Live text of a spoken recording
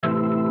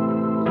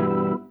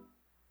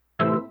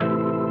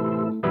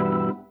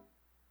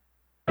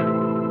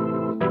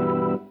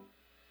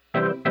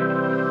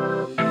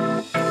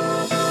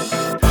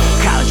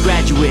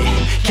with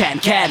cat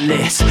and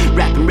catalyst,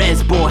 rapping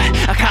res boy,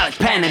 a college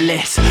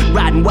panelist,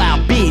 riding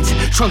wild beats,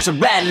 trunks are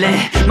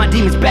rattling, my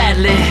demons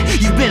battling.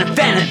 You've been a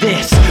fan of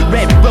this,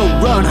 red road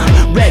runner,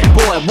 red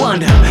boy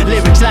wonder,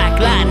 lyrics like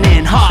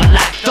lightning, heart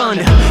like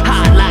thunder,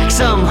 hot like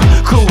summer,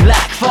 cool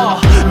like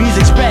fall.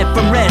 Music spread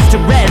from res to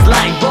res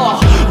like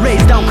ball.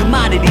 Raised on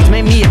commodities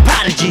made me a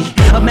prodigy.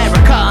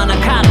 America and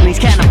our colonies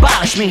can't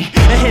abolish me.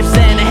 A hips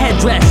and a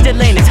headdress still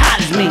ain't as hot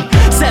as me.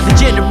 Seventh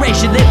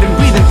generation living,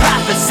 breathing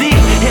prophecy.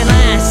 Hear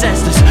my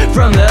ancestors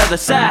from the other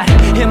side.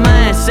 Hear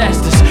my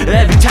ancestors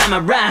every time I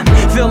rhyme.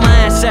 Feel my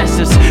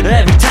ancestors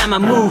every time I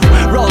move.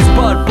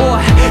 Rosebud boy,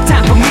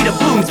 time for me to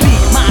bloom. Speak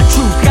my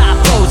truth, got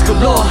flows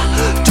galore.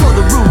 Tore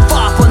the roof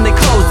off when they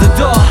closed the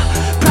door.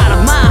 Proud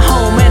of my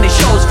home and it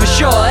shows for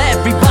sure.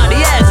 Everybody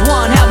as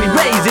one, help me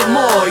raise it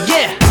more,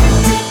 yeah.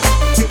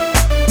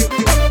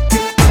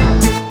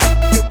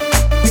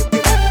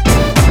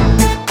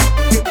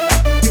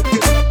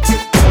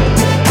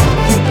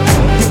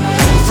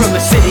 From the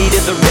city to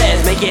the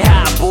res, make it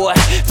hot, boy.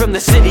 From the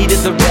city to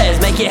the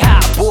res, make it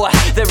hot, boy.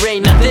 There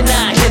ain't nothing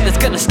out here that's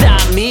gonna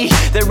stop me.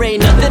 There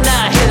ain't nothing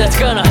out here that's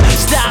gonna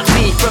stop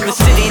me. From the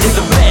city to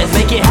the res,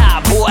 make it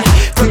hot, boy.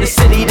 From the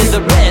city to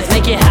the res,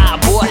 make it hot,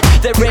 boy.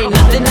 There ain't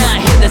nothing out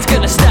here that's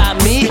gonna stop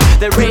me.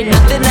 There ain't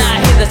nothing out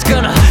here that's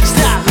gonna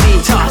stop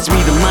me. Toss me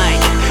the mic,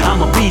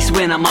 I'm a beast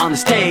when I'm on the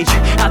stage.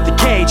 Out the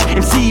cage,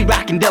 MC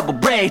rocking double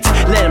braids.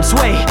 Let them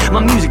sway, my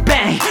music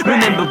bang.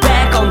 Remember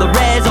back on the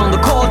res, on the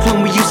chords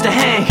when we used to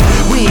hang.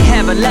 We ain't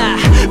have a lot,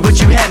 but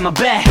you had my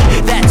back.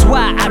 That's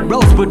why I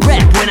roast with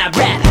rap when I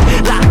rap.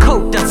 Like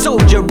coke, that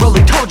soldier,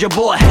 rolling told ya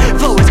boy.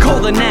 Flow is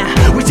colder now,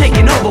 we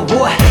taking over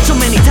boy. So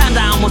many times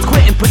I almost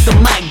quit and put the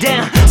mic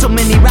down. So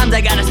many rhymes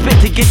I gotta spit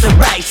to get the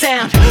right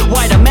sound.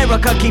 White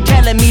America keep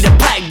telling me to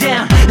pipe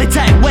down. They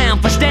tight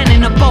wound for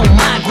standing up on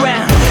my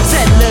ground.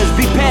 Settlers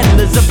be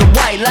peddlers of the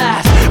white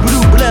lies.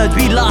 Blue bloods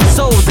be lost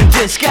souls in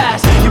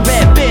disguise. Your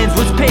red bins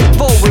was paid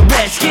for with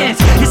red skins.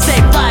 Your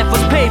safe life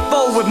was paid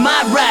for with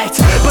my rights.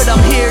 But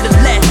I'm here to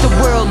let the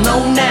world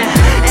know now.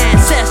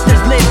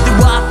 Ancestors live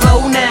through our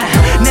flow now.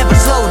 Never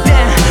slow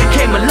down,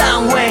 came a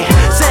long way.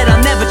 Said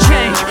I'll never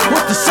change,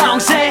 what the song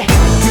say?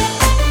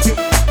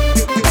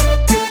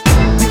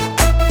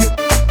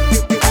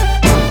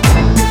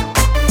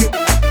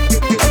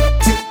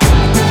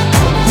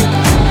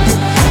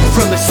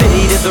 From the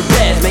city to the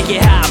res, make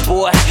it hot,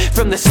 boy.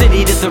 From the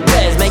city to the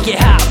res, make it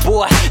hot,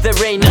 boy. There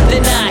ain't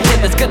nothing out here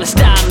that's gonna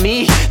stop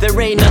me. There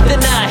ain't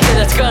nothing out here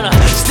that's gonna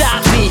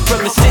stop me.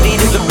 From the city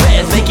to the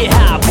res, make it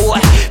hot, boy.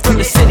 From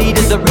the city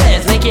to the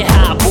res, make it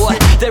hot, boy.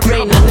 There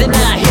ain't nothing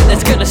out here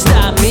that's gonna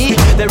stop me.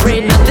 There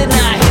ain't nothing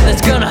out here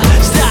that's gonna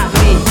stop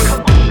me.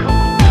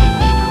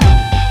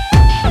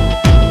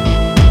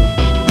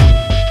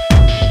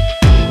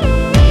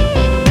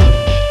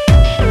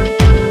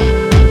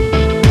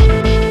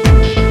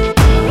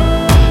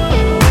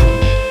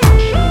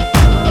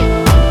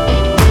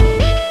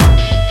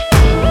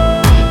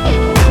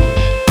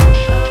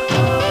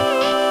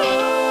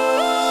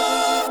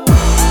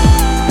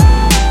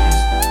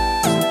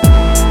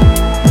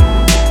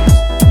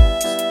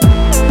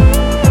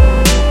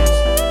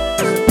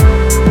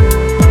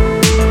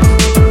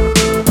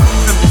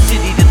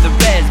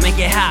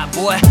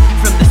 Boy,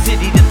 from the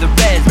city to the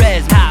res,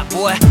 res, hot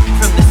boy.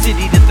 From the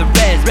city to the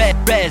res, res,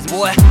 res,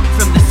 boy.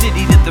 From the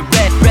city to the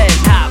res, res,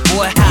 hot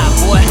boy,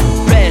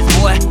 res,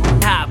 boy,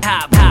 hot,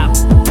 hot, hot,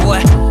 boy,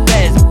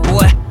 res,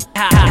 boy,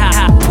 hot, hot,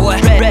 hot, boy,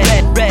 red,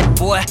 red, red,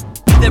 boy.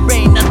 There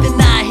ain't nothing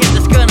out here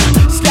that's gonna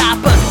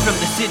stop us. From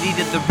the city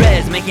to the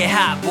res, make it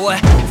hot, boy.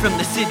 From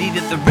the city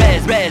to the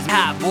res, res,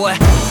 hot boy.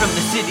 From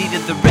the city to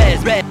the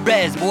res, res,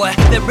 res, boy.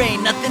 There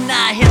ain't nothing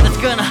out here that's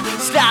gonna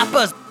stop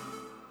us.